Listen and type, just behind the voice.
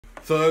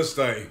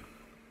Thursday.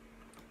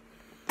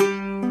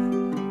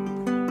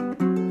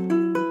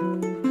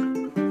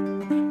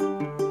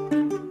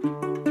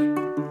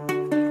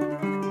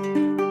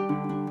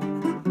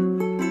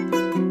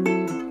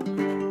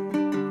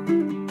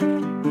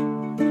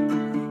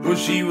 Well,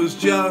 she was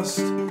just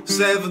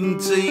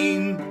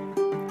 17,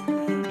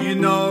 you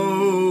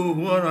know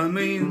what I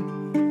mean,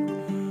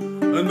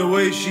 and the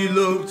way she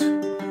looked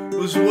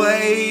was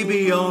way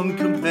beyond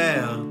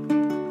compare.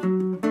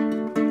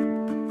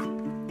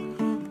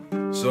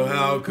 So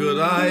how could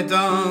I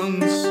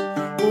dance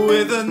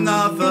with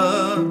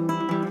another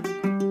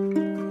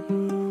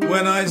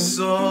when I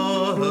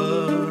saw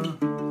her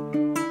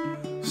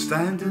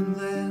standing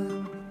there?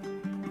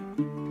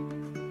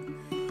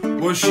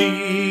 Well,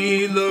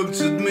 she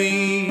looked at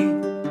me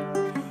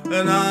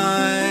and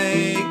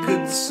I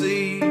could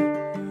see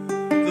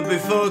that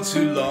before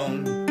too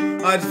long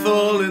I'd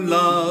fall in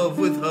love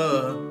with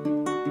her.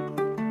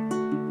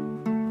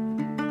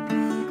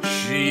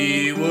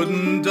 She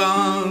wouldn't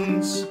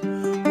dance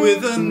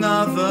with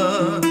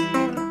another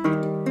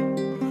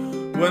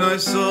when I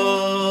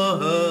saw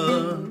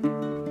her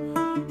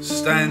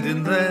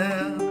standing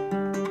there.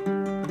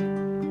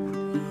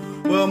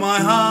 Well, my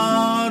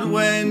heart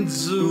went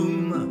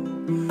zoom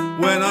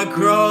when I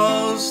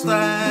crossed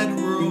that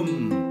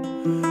room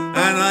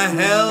and I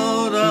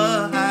held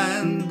her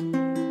hand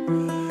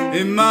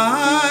in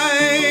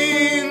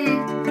mine.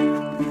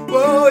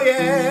 Oh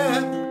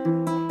yeah,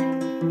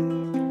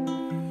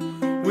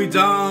 we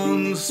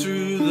danced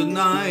through the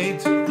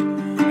night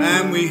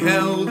and we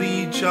held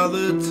each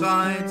other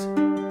tight,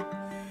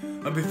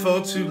 and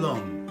before too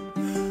long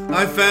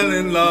I fell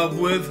in love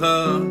with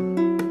her.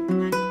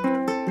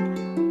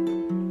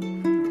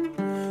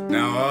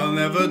 Now I'll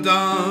never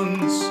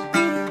dance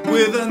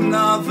with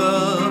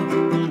another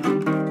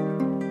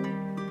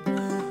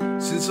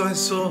since I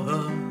saw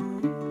her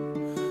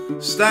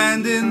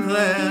standing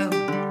there.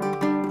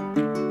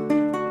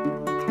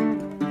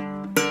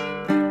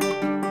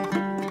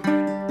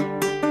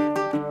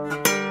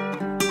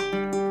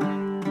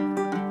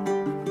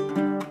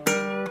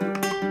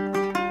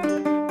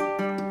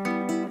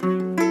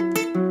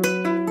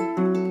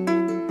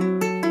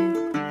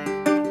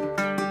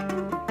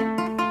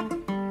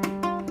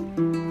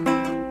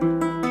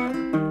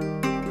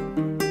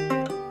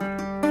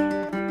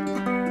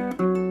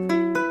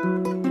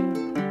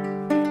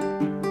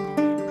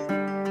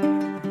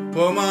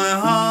 Well, my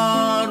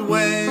heart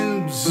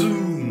went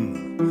zoom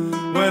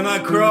when I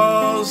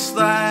crossed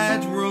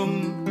that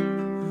room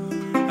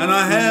and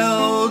I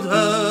held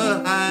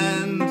her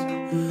hand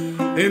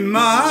in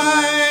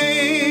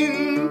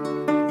mine.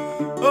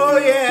 Oh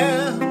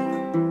yeah,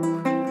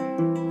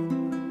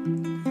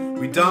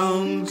 we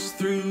danced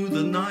through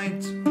the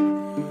night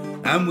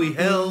and we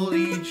held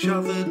each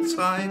other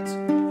tight,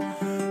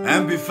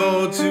 and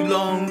before too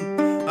long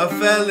I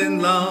fell in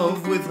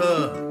love with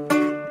her.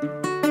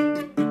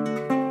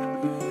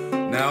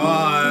 Now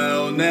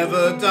I'll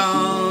never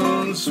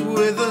dance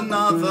with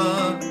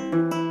another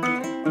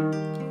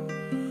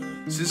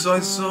since I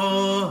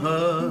saw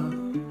her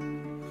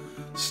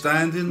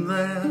standing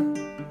there.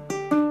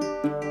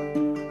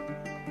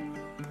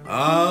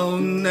 I'll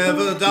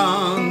never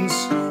dance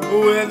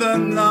with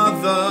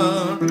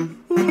another,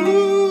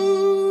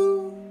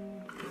 ooh,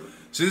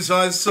 since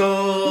I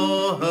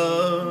saw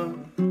her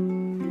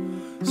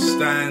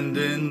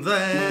standing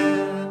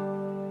there.